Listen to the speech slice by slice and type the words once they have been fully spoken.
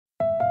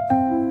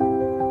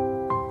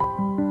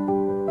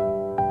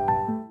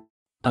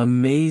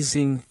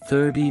Amazing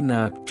 30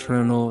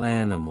 Nocturnal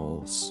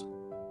Animals.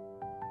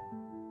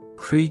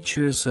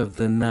 Creatures of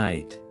the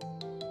night.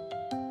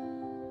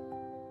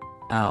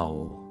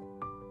 Owl.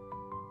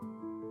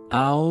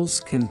 Owls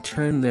can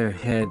turn their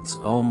heads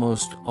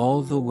almost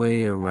all the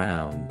way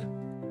around.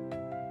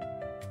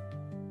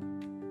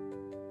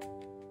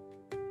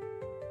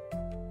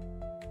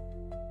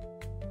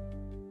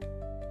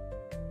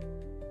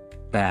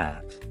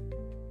 Bat.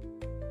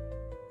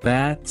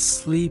 Bats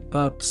sleep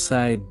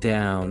upside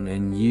down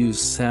and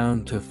use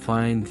sound to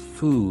find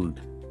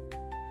food.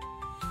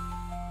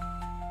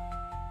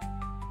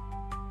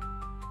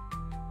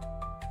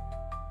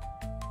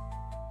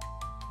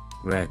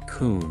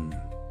 Raccoon.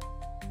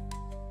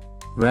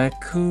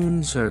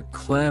 Raccoons are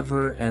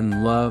clever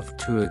and love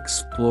to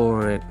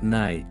explore at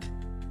night.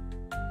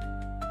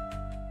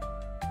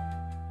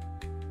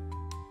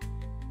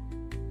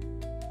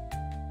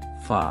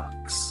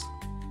 Fox.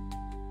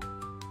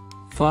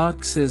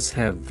 Foxes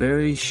have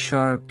very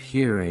sharp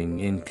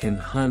hearing and can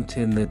hunt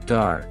in the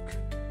dark.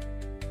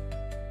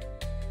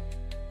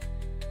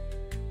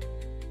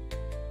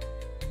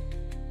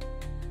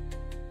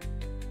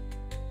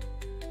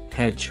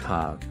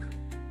 Hedgehog.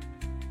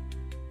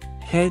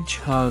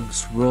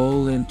 Hedgehogs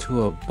roll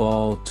into a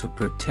ball to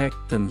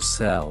protect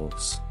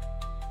themselves.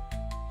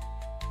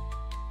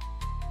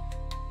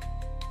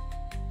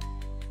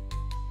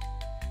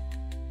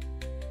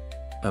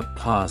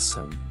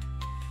 Opossum.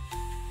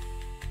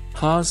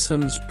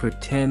 Possums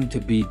pretend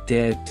to be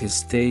dead to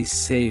stay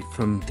safe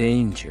from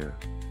danger.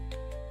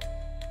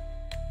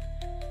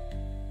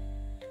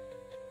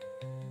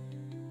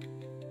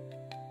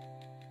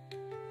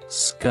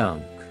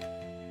 Skunk.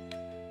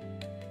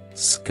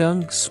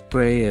 Skunks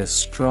spray a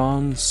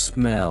strong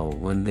smell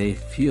when they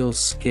feel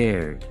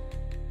scared.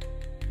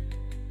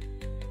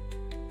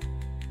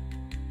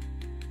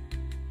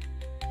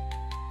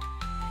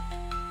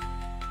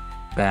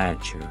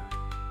 Badger.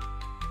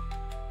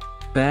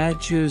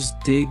 Badgers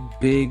dig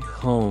big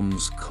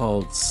homes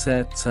called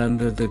sets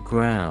under the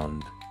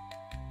ground.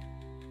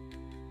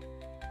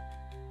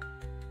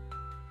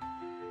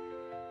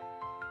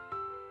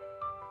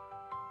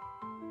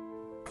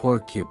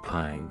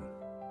 Porcupine.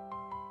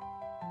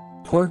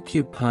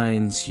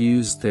 Porcupines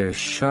use their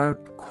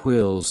sharp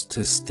quills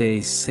to stay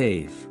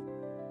safe.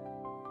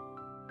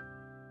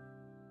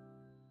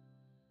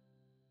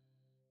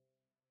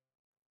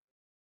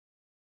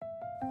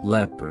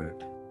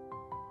 Leopard.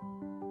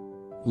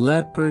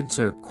 Leopards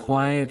are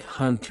quiet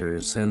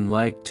hunters and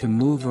like to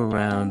move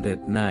around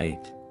at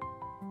night.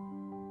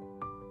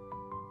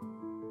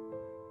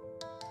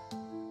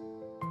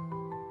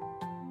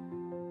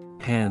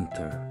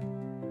 Panther.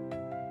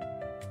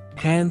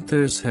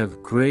 Panthers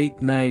have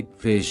great night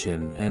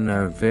vision and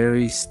are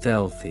very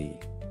stealthy.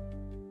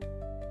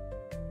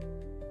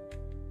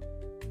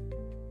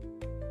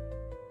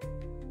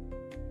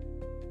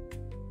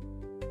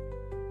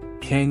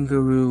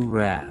 Kangaroo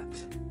rat.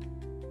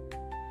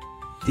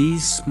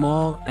 These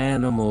small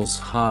animals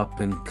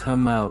hop and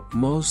come out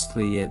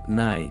mostly at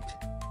night.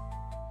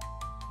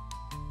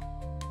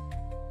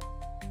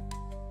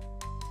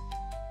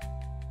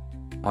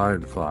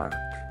 Aardvark.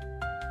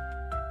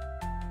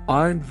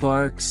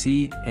 Aardvarks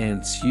eat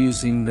ants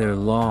using their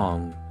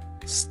long,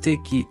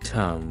 sticky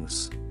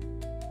tongues.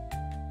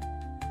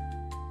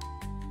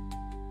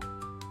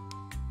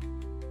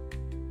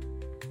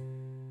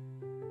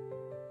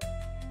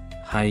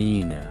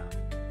 Hyena.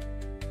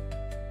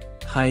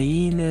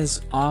 Hyenas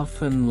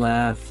often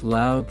laugh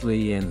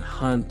loudly and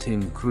hunt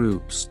in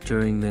groups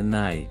during the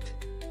night.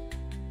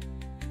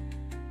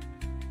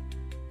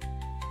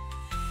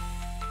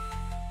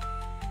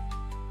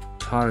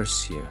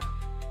 Tarsier.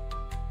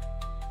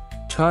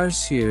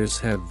 Tarsiers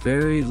have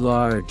very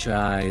large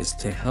eyes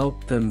to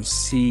help them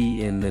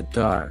see in the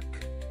dark.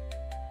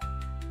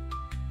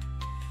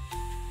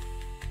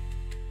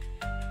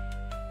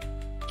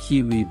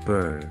 Kiwi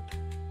bird.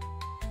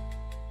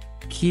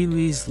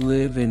 Kiwis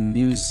live in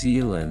New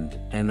Zealand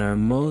and are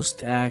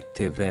most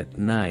active at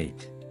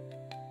night.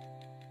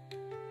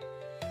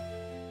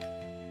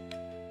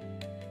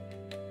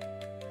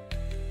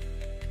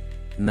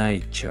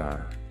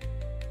 Nightjar.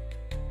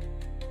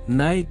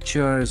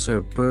 Nightjars are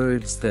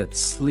birds that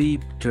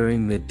sleep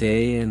during the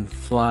day and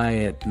fly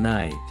at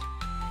night.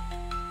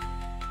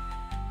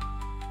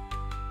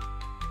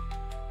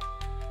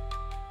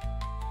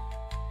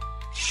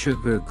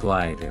 Sugar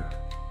glider.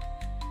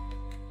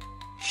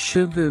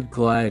 Sugar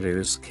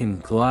gliders can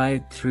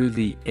glide through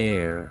the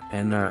air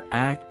and are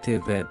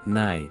active at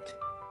night.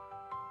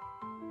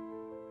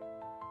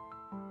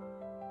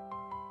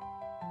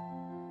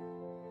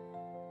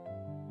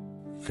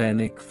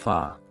 Fennec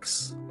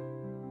fox.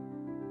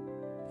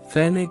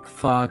 Fennec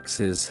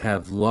foxes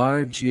have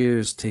large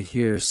ears to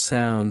hear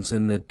sounds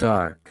in the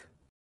dark.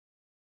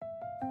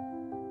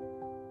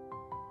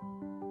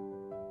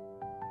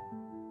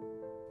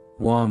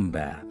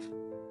 Wombat.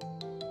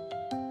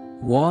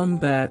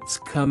 Wombats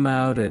come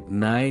out at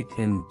night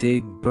and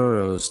dig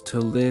burrows to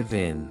live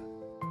in.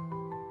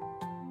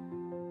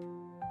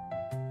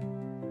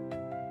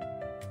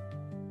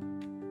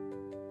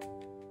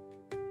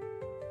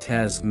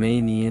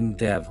 Tasmanian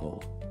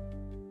devil.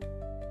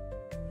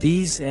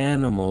 These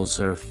animals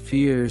are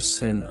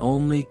fierce and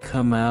only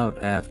come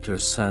out after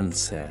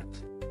sunset.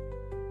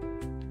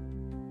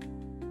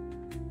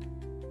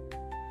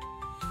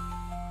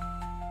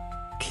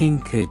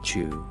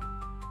 Kinkajou.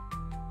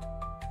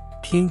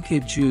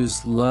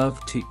 Kinkajous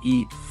love to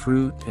eat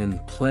fruit and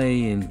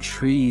play in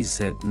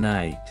trees at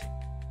night.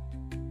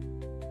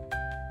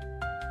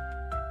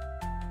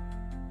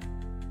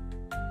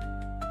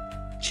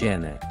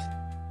 Genet.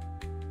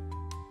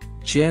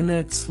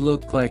 Genets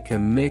look like a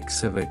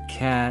mix of a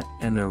cat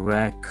and a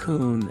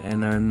raccoon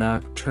and are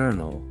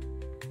nocturnal.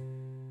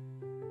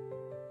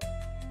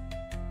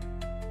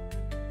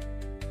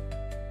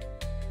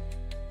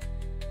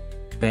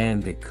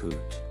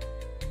 Bandicoot.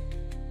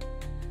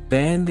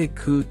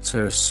 Bandicoots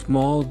are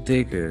small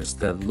diggers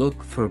that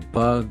look for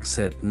bugs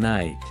at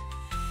night.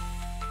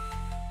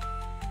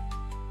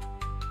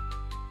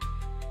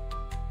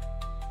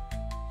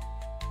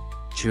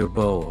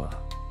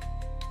 Jerboa.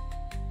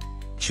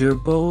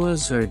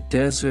 Jerboas are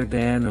desert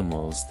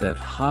animals that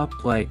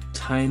hop like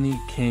tiny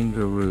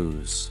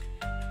kangaroos.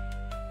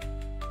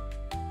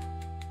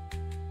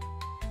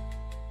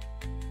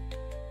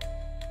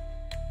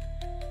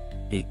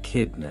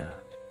 Echidna.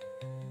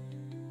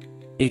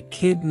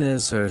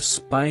 Echidnas are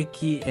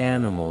spiky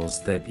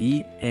animals that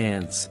eat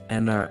ants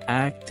and are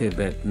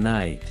active at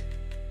night.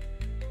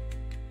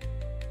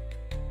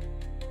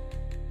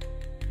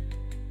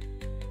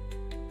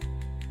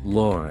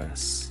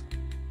 Loris.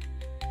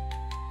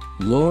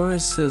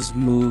 Lorises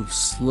move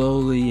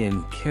slowly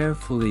and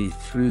carefully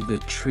through the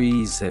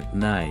trees at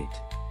night.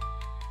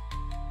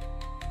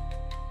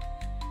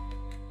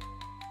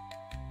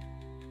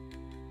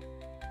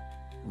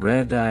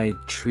 Red-eyed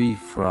tree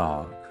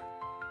frog.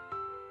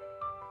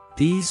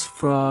 These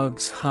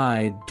frogs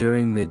hide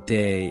during the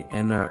day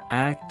and are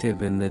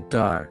active in the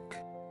dark.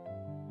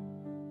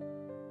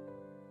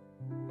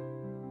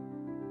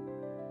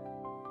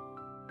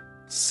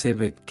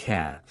 Civet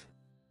cat.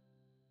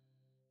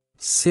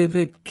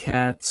 Civet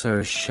cats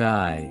are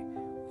shy,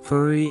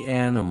 furry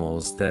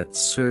animals that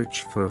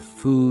search for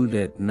food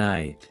at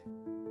night.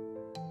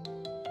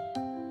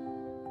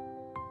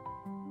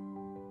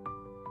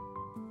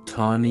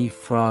 Tawny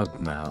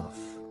frogmouth.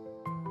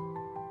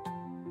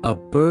 A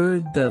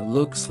bird that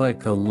looks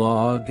like a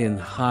log and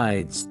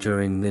hides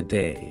during the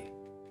day.